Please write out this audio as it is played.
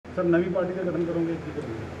Sir नवी party का गठन करोगे?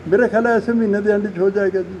 मेरा ख्याल है ऐसे महीने के एंड हो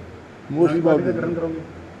जाएगा जी। मोस्ट पार्टी का गठन करोगे?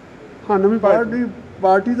 हाँ नवी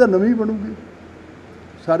पार्टी तो नवी बनूगी,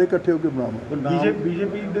 सारे इकट्ठे होकर बनावा।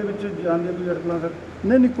 बीजेपी ਦੇ ਵਿੱਚ ਜਾਣ ਦੀ ਕੋਈ ਅੜਕਲਾਂ ਸਰ?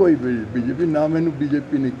 नहीं कोई बीजेपी ना, मैंने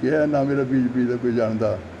बीजेपी ने कहा ना मेरा बीजेपी का कोई जानता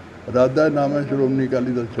इरादा, ना मैं श्रोमणी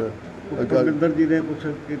अकाली दल परमिंदर जी ने कुछ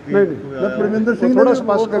परमिंदर सिंह थोड़ा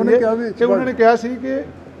स्पष्ट करने कि उन्होंने कहा सी कि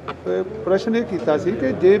प्रश्न ये किया सी कि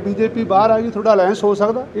जे बीजेपी बाहर आ गई थोड़ा अलायंस हो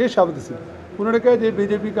सकता, ये शब्द सी। उन्होंने कहा जे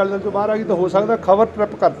बीजेपी अकाली दल चों बाहर आ गई तो हो सकता, खबर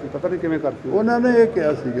ट्रिप करती, पता नहीं किवें करती। उन्होंने ये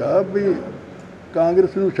कहा सीगा भी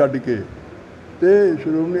कांग्रेस नूं छड्ड के ते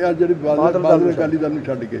श्रोमणी आ जिहड़ी बादल अकाली दल नूं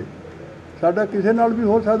छड्ड के साडा किसी नाल भी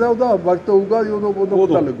हो सकता, उहदा वक्त होऊगा उदों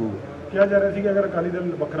पता लगूगा। क्या जा रहा है कि अगर अकाली दल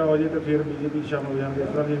वखरा हो जाए तो फिर बीजेपी शामिल हो जाएंगे? इस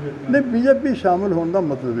तरह की नहीं, बीजेपी शामिल होने का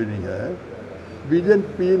मतलब ही नहीं है।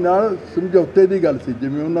 बीजेपी नाल समझौते की गल सी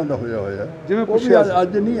जिवें उन्हां दा होया होया,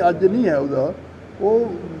 अज नहीं है उहदा, वो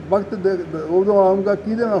वक्त उदों आऊगा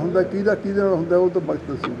किहदे नाल हुंदा किहदे नाल हुंदा वो तो वक्त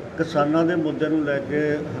दसूगा। किसानां दे मुद्दे नूं लैके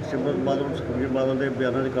हरसिमरत बादल सुखदेव बादल के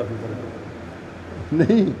बयानों में काफ़ी फर्क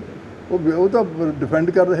नहीं, वो तो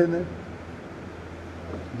डिफेंड कर रहे हैं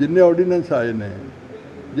जिन्ने ऑर्डीनेंस आए ने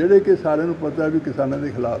ਜਿਹੜੇ कि सारे ਨੂੰ पता भी किसानों के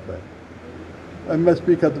खिलाफ है।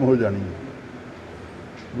 MSP खत्म हो जानी है,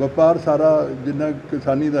 व्यापार सारा जिन्ना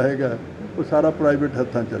किसानी का है वो सारा प्राइवेट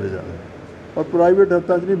हत्थों चले जाना, और प्राइवेट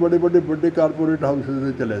हत्थों नहीं बड़े कारपोरेट हाउसेज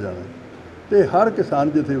में चले जाना। तो हर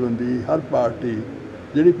किसान जथेबंदी, हर पार्टी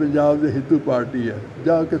जिहड़ी पंजाब के हितू पार्टी है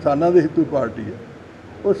ਜਾਂ किसानों के हितू पार्टी है,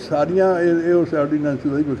 वो सारियां उस ऑर्डीनेंस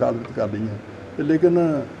की मुखालफत कर रही हैं। तो लेकिन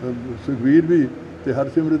सुखबीर भी तो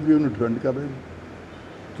हरसिमरत भी उन्होंने डिफेंड कर रहे हैं।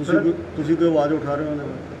 ਤੁਸੀਂ कोई आवाज़ उठा रहे हो?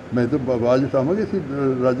 मैं तो आवाज़ उठावे, असीं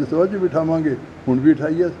राज्य सभा च भी उठावे, हुण भी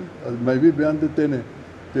उठाई है। मैं भी बयान दिते ने,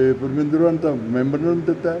 तो परमिंदर ने तो मैंबर ने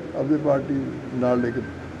दिता है अपनी पार्टी नाल लेके।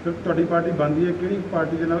 सर तुहाडी पार्टी बनदी है, किहड़ी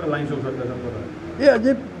पार्टी दे नाल अलायंस हो सकता है? सर ये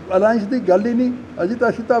अजे अलायंस की गल ही नहीं, अजे तो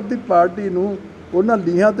असीं तो अपनी पार्टी नूं उन्हां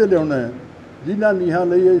लीहां ते लिआउणा है जिन्हां लीहां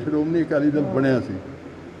लई ये श्रोमणी अकाली दल बणिया सी।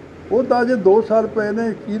 वो तो अजे 2 साल पे ने,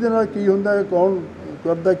 किहदे नाल की हुंदा है, कौन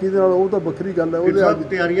करदा किहदे नाल, वो तो वक्री गल है। वो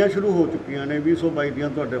तैयारियां शुरू हो चुकियां ने 2022 दियां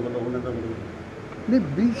तुहाडे वल्लों होने दा नहीं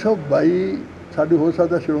 2022 साडी हो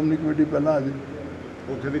सकदा श्रोमणी कमेटी पहलां आ जाए,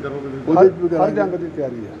 उत्थे भी करोगे? हर जंग की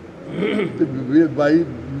तैयारी है। तो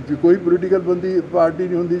 22 कोई पोलीटिकल बंदी पार्टी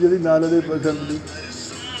नहीं होंदी जिहड़ी नाल दे असेंबली।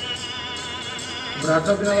 बराड़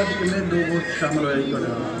साहब दे नाल किन्ने लोग शामिल होए जी तुहाडे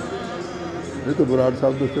नाल? ये तो बराड़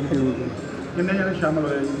साहब दस्सण कि किन्ने जने शामिल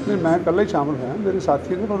होए जी? नहीं मैं कल्ला ही शामिल होया, मेरे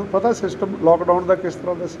साथी ने उन्होंने पता सिस्टम लॉकडाउन का किस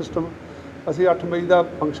तरह का सिस्टम। असी 8 मई का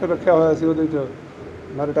फंक्शन रखा होया सी, उहदे च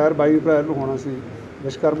मैं रिटायर 22 अप्रैल नूं होना सी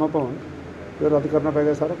विश्वकर्मा भवन, फिर रद्द करना पै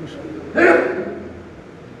गया सारा कुछ।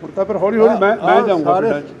 हुण तां फिर हौली मैं जाऊँगा।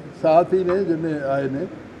 सारे साथ ही ने जिन्ने आए ने,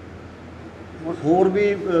 होर भी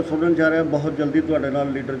सुनन जा रहा बहुत जल्दी तुहाडे नाल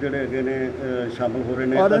लीडर जिहड़े हैगे ने शामिल हो रहे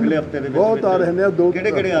हैं अगले हफ्ते दे विच। बहुत आ रहे हैं, 2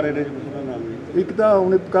 किहड़े आ रहे हैं जी? एक तो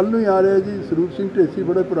हूँ कल ही आ रहे जी सरूप सिंह ढेसी,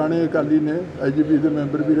 बड़े पुराने अकाली ने, IGP के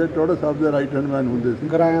मैंबर भी रहे, टोड़ा साहब के राइट हैंड मैन होंगे सी,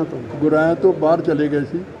 गुराया तो बाहर चले गए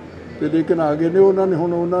सी, तो लेकिन आ गए ने। उन्होंने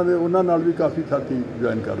हुण उन्होंने नाल भी काफ़ी साथी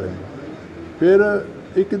ज्वाइन कर रहे हैं। फिर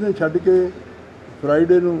एक दिन छड्ड के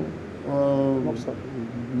फ्राइडे नूं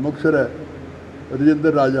मुक्तसर है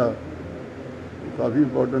रजिंदर राजा, काफ़ी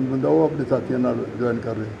इंपॉर्टेंट बंदा, वो अपने साथियों नाल ज्वाइन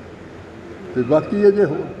कर रहे हैं। तो बाकी अजे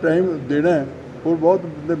टाइम देना है, और बहुत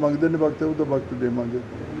बंदे मंगते हैं वक्त, वो तो वक्त देवांगे।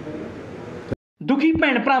 दुखी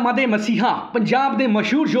भैन भरावां दे मसीहा पंजाब दे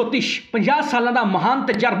मशहूर ज्योतिष 50 सालों का महान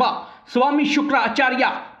तजर्बा स्वामी शुक्राचार्य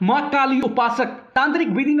मां काली उपासक तांत्रिक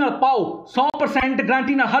विधि नाल पाओ 100%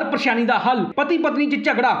 गारंटी नाल हर परेशानी का हल। पति पत्नी च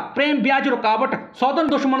झगड़ा, प्रेम ब्याज रुकावट, सौतन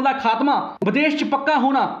दुश्मन का खात्मा, विदेश च पक्का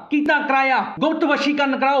होना, कीता कराया, गुप्त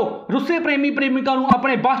वशीकरण कराओ, रुस्से प्रेमी प्रेमिका नूं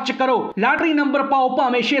अपने बस च करो, लॉटरी नंबर पाओ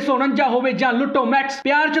भावें 649 होवे जां लुटो मैक्स,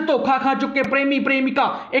 प्यार च धोखा खा चुके प्रेमी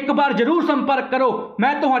प्रेमिका एक बार जरूर संपर्क करो,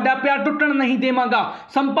 मैं तुहाडा प्यार टुटण नहीं देवांगा।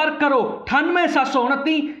 संपर्क करो 98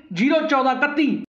 729 014 31।